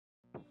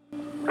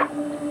Hey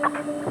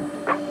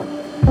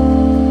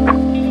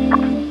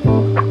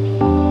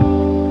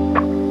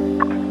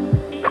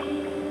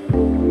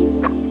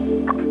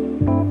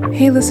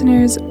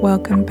listeners,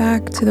 welcome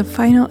back to the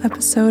final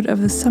episode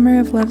of the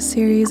Summer of Love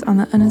series on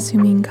the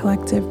Unassuming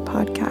Collective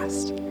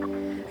podcast.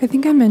 I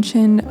think I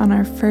mentioned on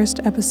our first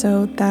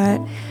episode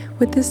that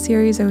with this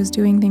series I was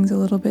doing things a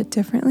little bit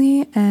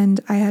differently,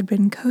 and I had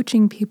been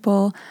coaching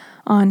people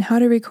on how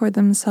to record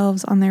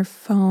themselves on their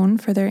phone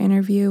for their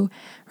interview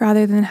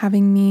rather than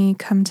having me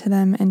come to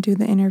them and do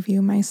the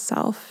interview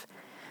myself.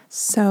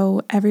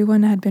 So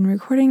everyone had been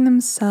recording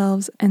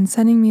themselves and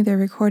sending me their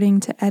recording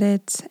to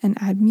edit and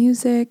add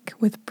music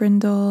with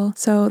Brindle.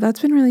 So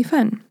that's been really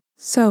fun.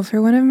 So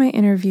for one of my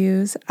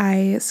interviews,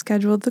 I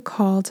scheduled the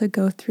call to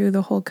go through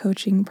the whole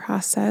coaching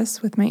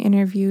process with my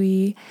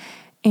interviewee,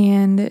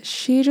 and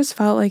she just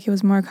felt like it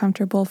was more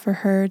comfortable for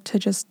her to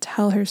just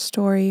tell her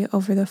story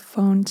over the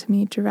phone to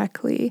me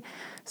directly.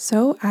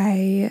 So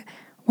I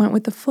went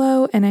with the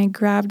flow and I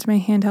grabbed my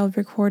handheld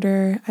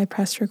recorder, I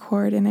pressed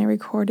record, and I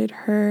recorded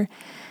her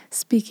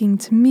speaking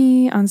to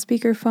me on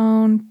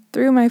speakerphone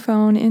through my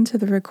phone into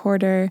the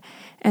recorder,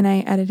 and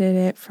I edited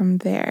it from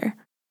there.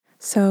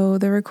 So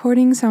the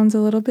recording sounds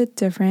a little bit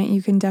different.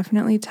 You can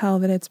definitely tell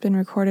that it's been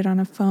recorded on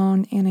a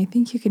phone, and I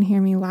think you can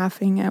hear me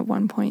laughing at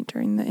one point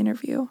during the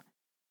interview.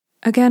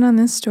 Again, on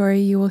this story,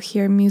 you will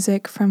hear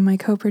music from my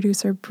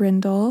co-producer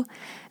Brindle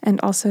and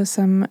also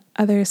some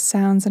other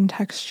sounds and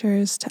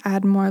textures to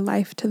add more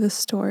life to the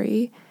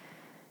story.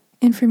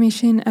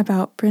 Information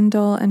about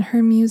Brindle and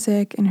her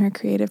music and her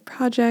creative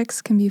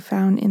projects can be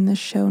found in the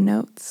show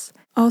notes.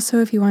 Also,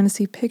 if you want to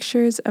see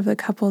pictures of the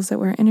couples that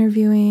we're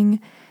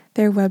interviewing,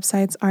 their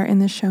websites are in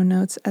the show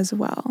notes as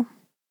well.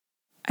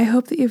 I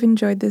hope that you've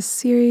enjoyed this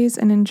series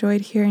and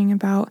enjoyed hearing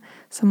about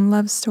some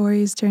love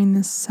stories during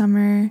this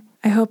summer.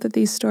 I hope that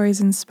these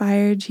stories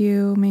inspired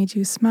you, made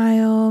you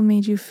smile,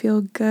 made you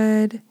feel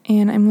good,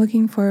 and I'm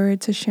looking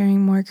forward to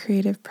sharing more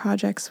creative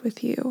projects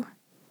with you.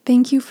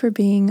 Thank you for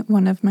being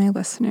one of my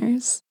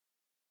listeners.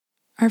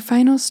 Our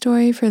final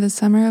story for the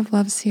Summer of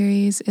Love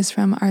series is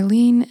from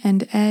Arlene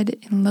and Ed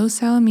in Los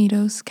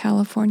Alamitos,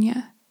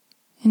 California.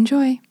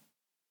 Enjoy.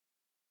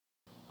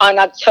 On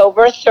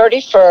October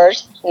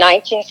 31st,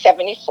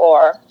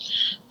 1974,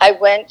 I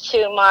went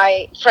to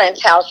my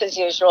friend's house as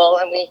usual,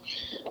 and it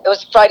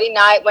was Friday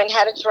night, went and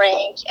had a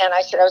drink, and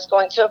I said I was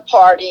going to a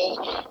party,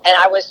 and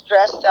I was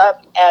dressed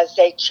up as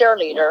a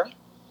cheerleader.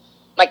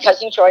 My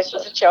cousin Joyce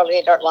was a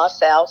cheerleader at La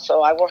Salle,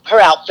 so I wore her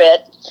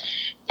outfit.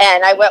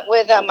 And I went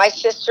with my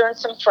sister and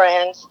some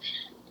friends,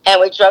 and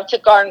we drove to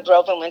Garden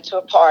Grove and went to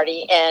a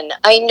party. And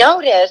I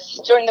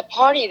noticed during the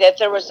party that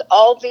there was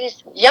all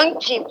these young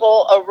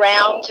people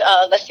around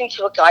listening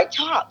to a guy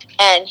talk.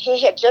 And he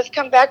had just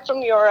come back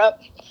from Europe,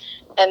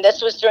 and this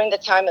was during the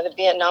time of the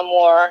Vietnam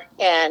War.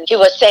 And he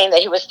was saying that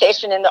he was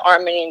stationed in the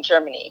army in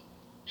Germany.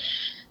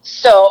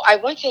 So I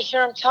went to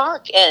hear him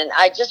talk, and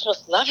I just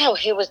loved how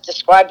he was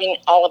describing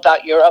all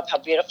about Europe, how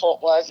beautiful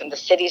it was, and the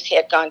cities he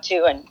had gone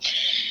to. And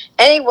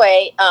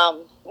anyway,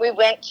 we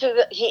went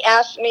he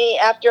asked me,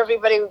 after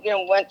everybody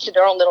went to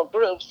their own little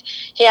groups,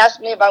 he asked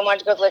me if I wanted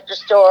to go to the liquor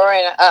store,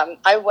 and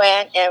I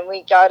went, and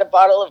we got a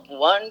bottle of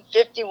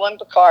 151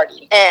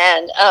 Bacardi.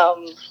 And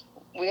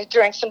we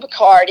drank some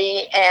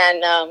Bacardi,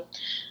 and,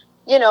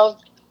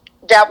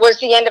 that was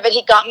the end of it.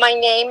 He got my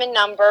name and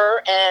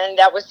number, and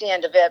that was the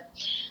end of it.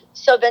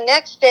 So the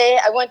next day,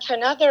 I went to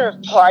another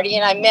party,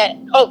 and I met,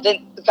 the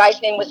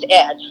guy's name was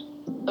Ed.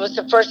 It was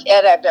the first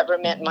Ed I've ever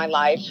met in my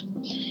life.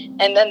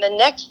 And then the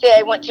next day,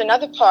 I went to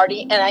another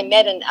party, and I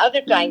met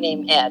another guy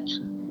named Ed.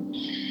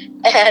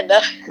 And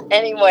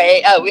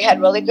anyway, we had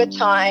a really good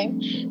time.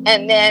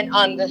 And then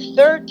on the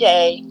third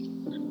day,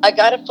 I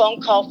got a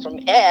phone call from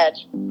Ed,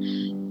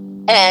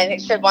 and he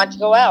said, want to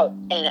go out?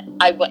 And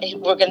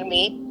we're going to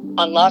meet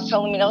on Los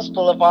Alamitos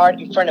Boulevard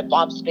in front of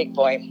Bob's Big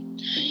Boy.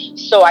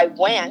 So I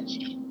went,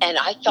 and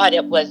I thought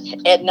it was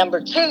Ed number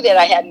 2 that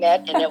I had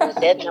met, and it was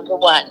Ed number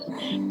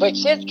 1,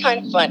 which is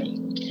kind of funny.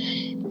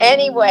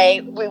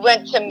 Anyway, we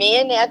went to Me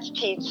and Ed's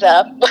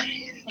Pizza.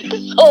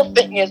 This whole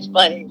thing is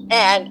funny.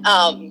 And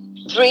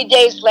 3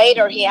 days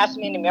later, he asked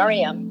me to marry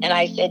him, and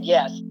I said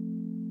yes.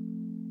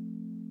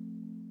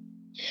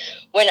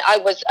 When I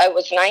was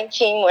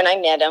 19 when I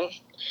met him,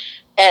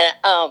 and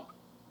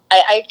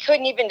I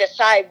couldn't even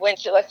decide when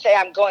to, let's say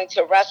I'm going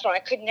to a restaurant,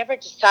 I could never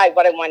decide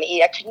what I want to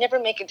eat. I could never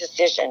make a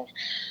decision.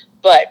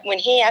 But when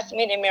he asked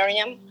me to marry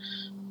him,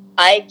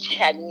 I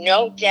had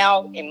no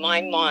doubt in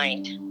my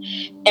mind.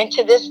 And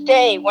to this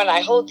day, when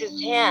I hold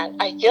his hand,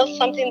 I feel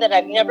something that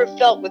I've never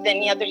felt with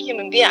any other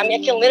human being. I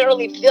mean, I can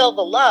literally feel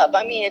the love.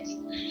 I mean,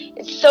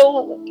 it's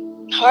so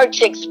hard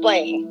to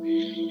explain.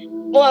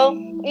 Well,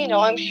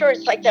 I'm sure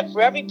it's like that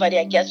for everybody,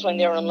 I guess, when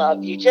they're in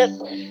love. You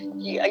just,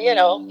 you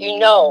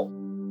know.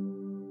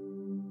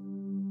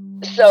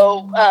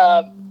 So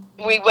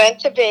we went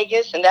to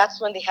Vegas, and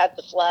that's when they had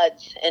the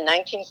floods in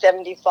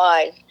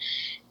 1975.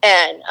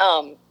 And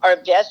our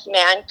best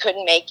man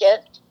couldn't make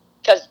it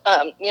because,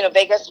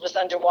 Vegas was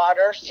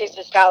underwater,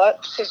 Caesar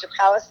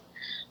Palace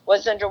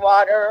was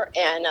underwater,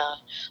 and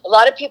a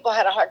lot of people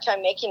had a hard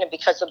time making it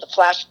because of the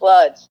flash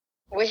floods.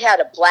 We had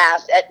a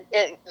blast.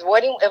 The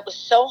wedding, it was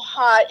so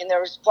hot, and there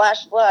was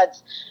flash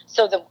floods.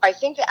 So I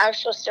think the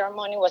actual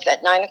ceremony was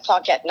at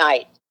 9:00 at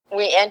night.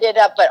 We ended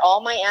up, but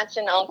all my aunts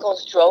and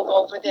uncles drove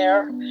over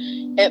there.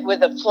 With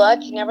the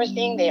floods and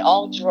everything, they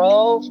all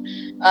drove.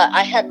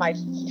 I had my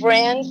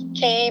friends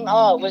came.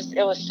 Oh,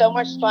 it was so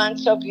much fun,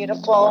 so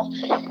beautiful.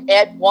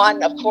 Ed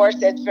won, of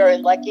course. Ed's very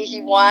lucky.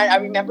 He won. I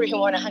remember he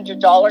won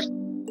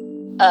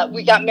 $100.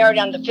 We got married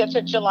on the 5th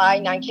of July,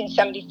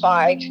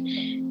 1975,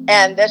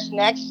 and this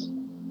next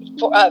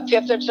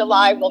 5th of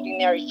July we'll be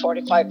married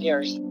 45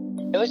 years.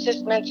 It was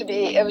just meant to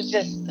be. It was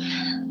just,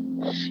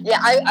 yeah.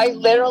 I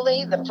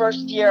literally the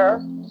first year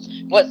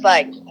was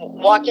like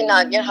walking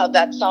on,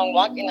 that song,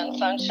 Walking on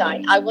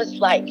Sunshine. I was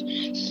like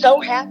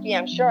so happy.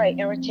 I'm sure I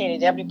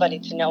irritated everybody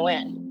to no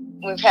end.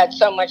 We've had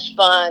so much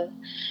fun.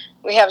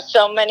 We have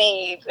so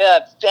many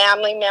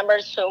family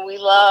members who we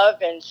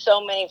love and so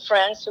many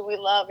friends who we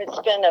love. It's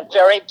been a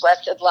very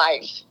blessed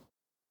life.